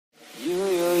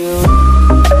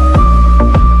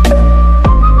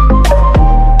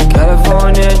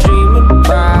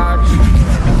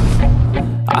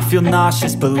feel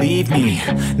nauseous, believe me.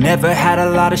 Never had a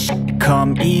lot of shit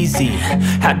come easy.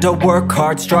 Had to work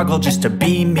hard, struggle just to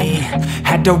be me.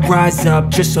 Had to rise up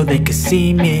just so they could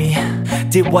see me.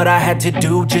 Did what I had to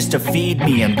do just to feed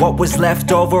me, and what was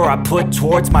left over I put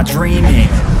towards my dreaming.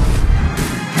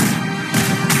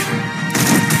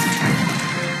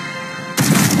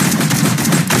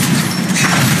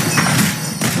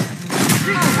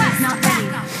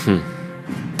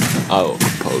 I will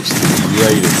compose the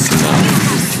greatest sonata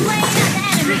with your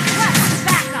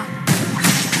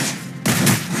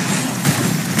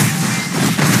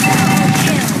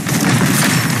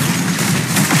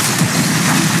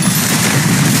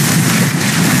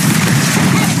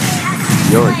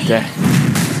Your death,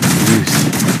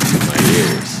 music to my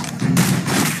ears.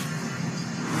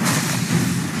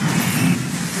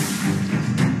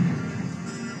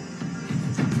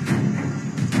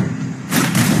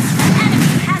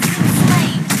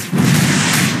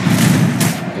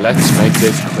 Let's make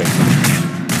this quick.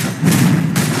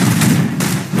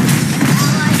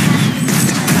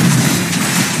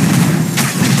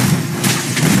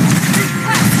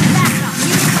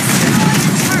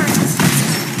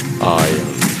 I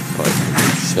only fight for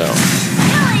myself.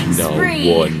 No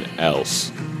one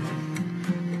else.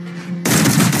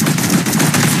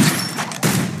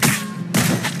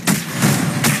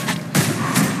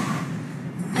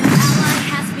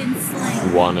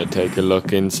 Wanna take a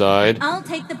look inside? I'll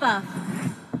take the buff.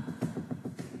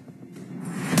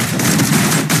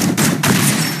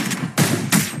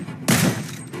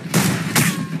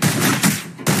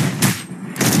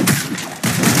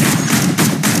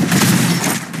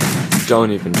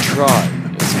 Don't even try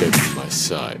escaping my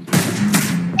sight.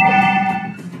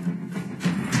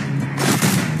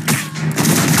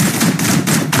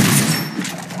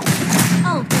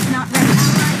 Ult is not ready.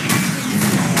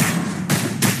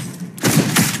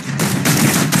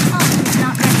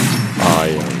 I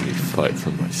only fight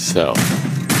for myself,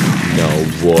 no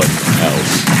one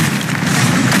else.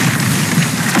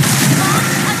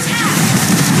 Attack!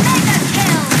 Mega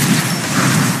kill!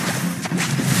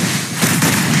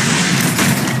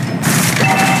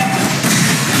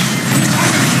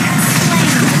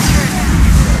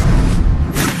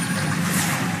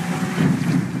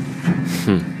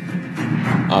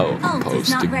 I will compose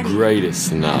the greatest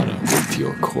sonata with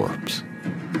your corpse.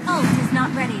 Ult is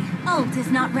not ready. Ult is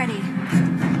not ready.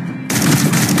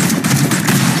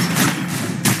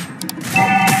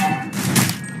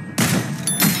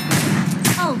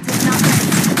 Ult is not ready.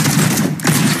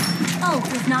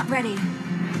 Ult is not ready.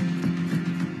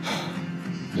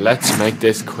 Let's make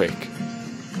this quick.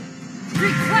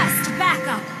 Request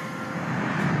backup.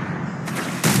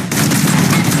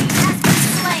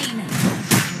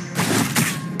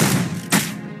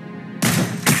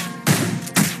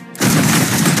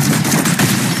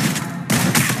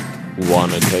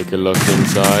 Wanna take a look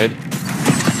inside?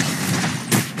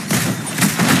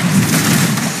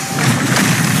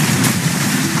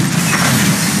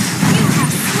 You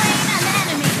have slain an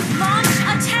enemy. Launch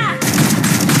attack.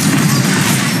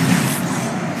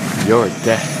 Your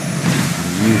death,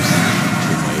 music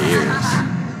to my ears.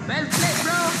 Well played,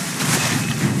 bro.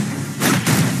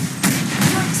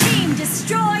 Your team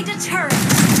destroyed a turret.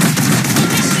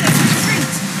 Initiate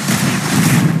retreat.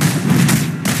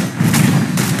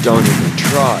 Don't even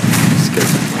try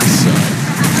escaping my sight.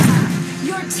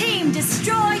 Your team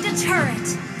destroyed a turret.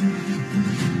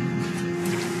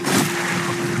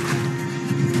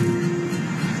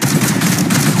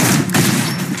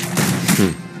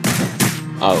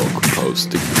 I will compose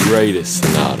the greatest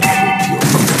sonata with your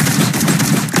corpse.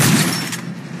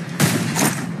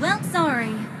 Well,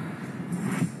 sorry.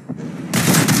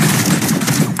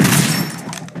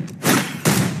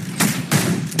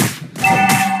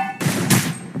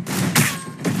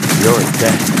 Your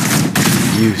death,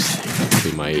 music to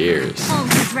my ears.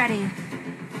 Ult is ready.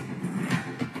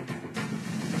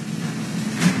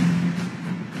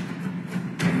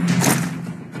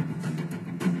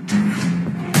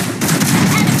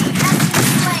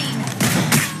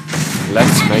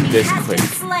 Let's make this quick.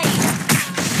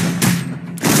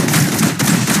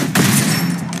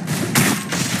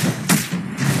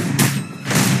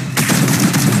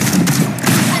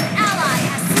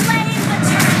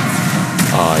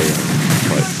 I am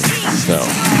fight for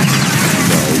myself,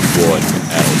 no one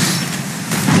else.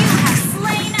 You have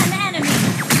slain an enemy.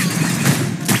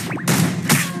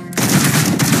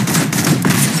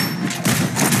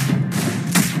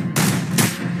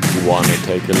 Wanna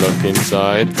take a look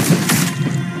inside?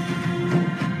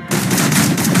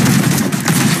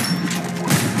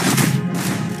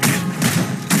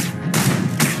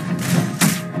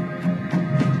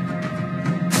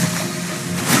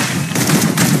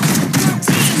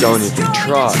 Don't even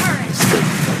try to escape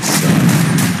my sight.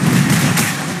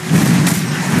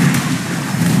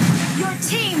 Your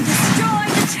team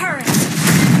destroyed the turret.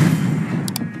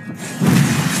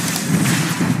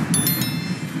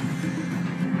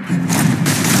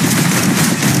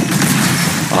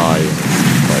 I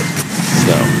only fight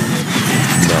myself,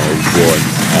 no one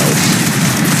else.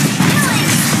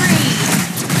 Killing spree.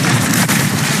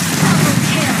 Double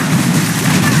kill.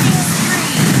 Killing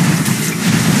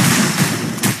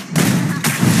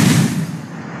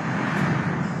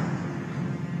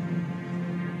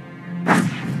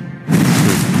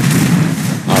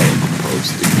I will compose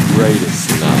the greatest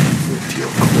line with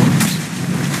your corpse.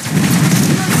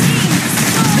 Your team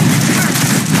destroyed the turret.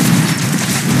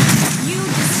 You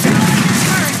destroyed the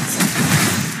turret.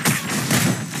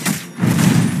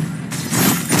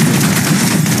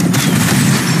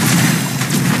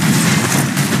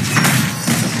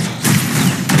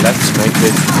 Let's make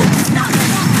it quick. Not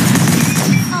ready.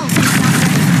 Oh, not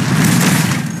ready.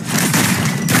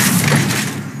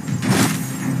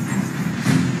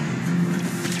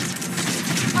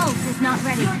 Ult is not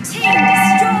ready. Your team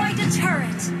destroyed a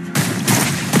turret.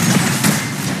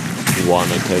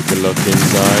 Wanna take a look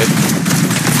inside?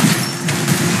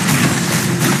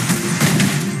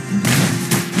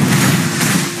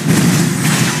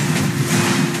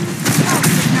 Ult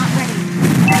is not ready.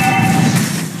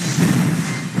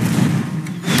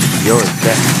 Your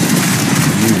death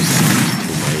music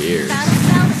to my ears. Battle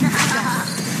spell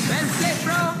tersakit.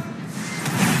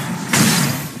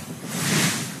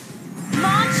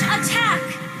 Launch attack.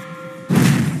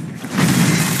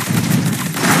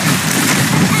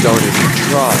 Don't even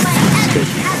try to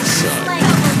escape my sight.